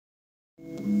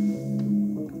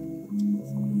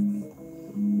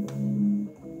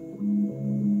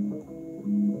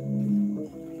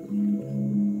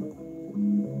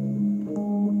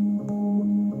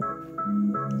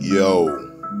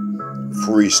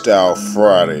Freestyle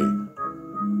Friday,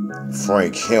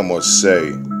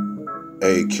 FRANKNIMASAY,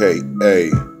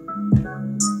 aka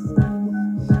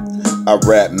I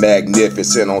rap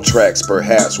magnificent on tracks.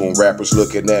 Perhaps when rappers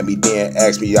looking at me then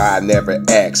ask me, I never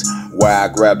ask why I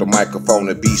grab the microphone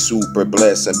and be super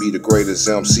blessed and be the greatest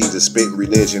MC to spit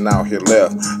religion out here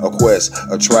left. A quest,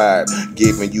 a tribe,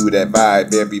 giving you that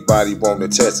vibe. Everybody want to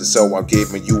test it, so I'm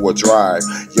giving you a drive.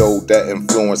 Yo, that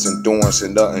influence, endurance,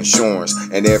 and the insurance.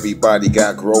 And everybody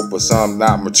got growth, but some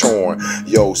not maturing.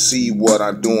 Yo, see what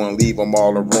I'm doing, leave them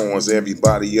all in ruins.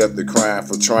 Everybody up to crying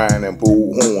for trying and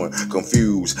boo-hooing,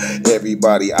 confused.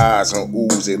 Everybody eyes on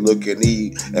ooze, they look at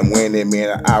me and winning,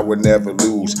 man, I would never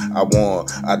lose. I won,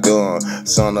 I done,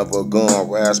 son of a gun,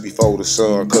 rise before the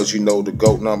sun, cause you know the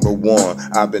GOAT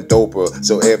 #1. I've been doper,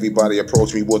 so everybody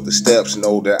approach me with the steps,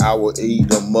 know that I will eat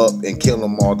them up and kill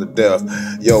them all to death.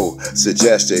 Yo,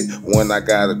 suggested when I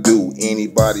gotta do,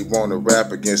 anybody wanna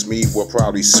rap against me will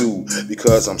probably sue,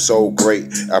 because I'm so great,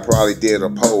 I probably did a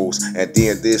pose, and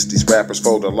then these rappers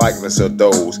for the likeness of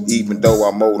those. Even though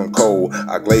I mold them cold,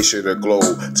 I glacier the glow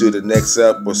to the next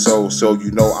episode, so you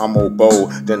know I'm more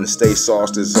bold than the stay sauce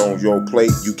that's on your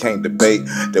plate. You can't debate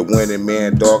that winning,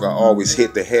 man, dog. I always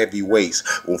hit the heavyweights.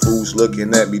 When fools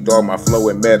looking at me, dog, my flow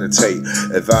and meditate.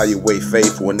 Evaluate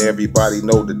faith when everybody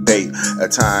know the date, a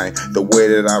time, the way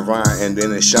that I rhyme, and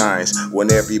then it shines.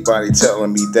 When everybody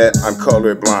telling me that I'm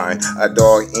colorblind, I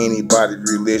dog anybody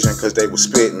religion cause they was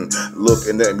spitting,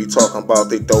 looking at me talking about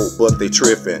they dope but they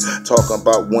tripping, talking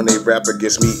about when they rap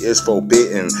against me is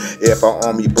forbidden. If I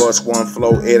on me bust one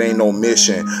flow, it ain't no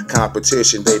mission.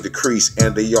 Competition, they decrease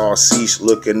and they all cease.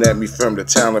 Looking at me from the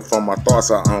talent, from my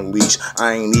thoughts I unleash.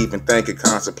 I ain't even thinking,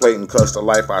 contemplating, cause the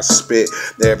life I spit.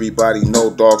 Everybody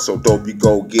know, dog, so dope you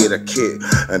go get a kit.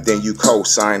 And then you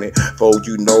co-sign it. For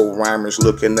you know rhymers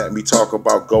looking at me talk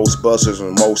about Ghostbusters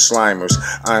and most slimers.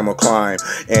 I'm a climb,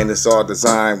 and it's all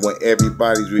designed when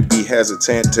everybody would be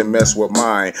hesitant to mess with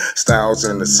mine. Styles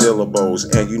and the syllables,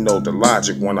 and you know the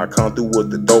logic. When I come through with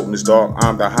the dopeness, dog,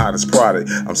 I'm the hottest product.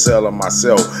 I'm selling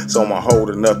myself, so I'm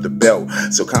holding up the belt.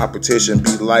 So competition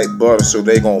be like butter, so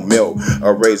they gon' melt.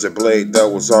 A razor blade that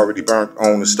was already burnt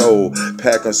on the stove,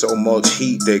 packing so much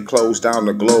heat they closed down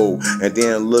the globe. And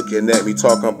then looking at me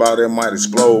talking about it might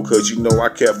explode, cause you know I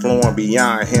kept flowing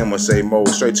beyond Say mode,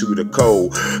 straight to the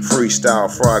code. Freestyle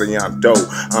Friday, I'm dope.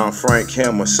 I'm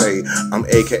FRANKNIMASAY, I'm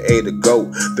aka the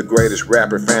GOAT, the greatest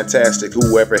rapper, fantastic,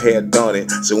 whoever had done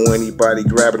it. So anybody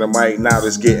grabbing the mic now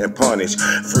is getting punished.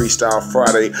 Freestyle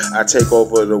Friday, I take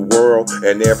over the world,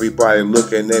 and everybody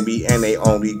looking at me and they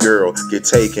only girl get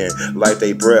taken like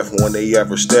they breath when they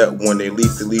ever step. When they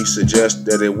leap the leaf suggest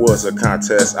that it was a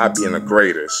contest, I being the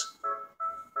greatest.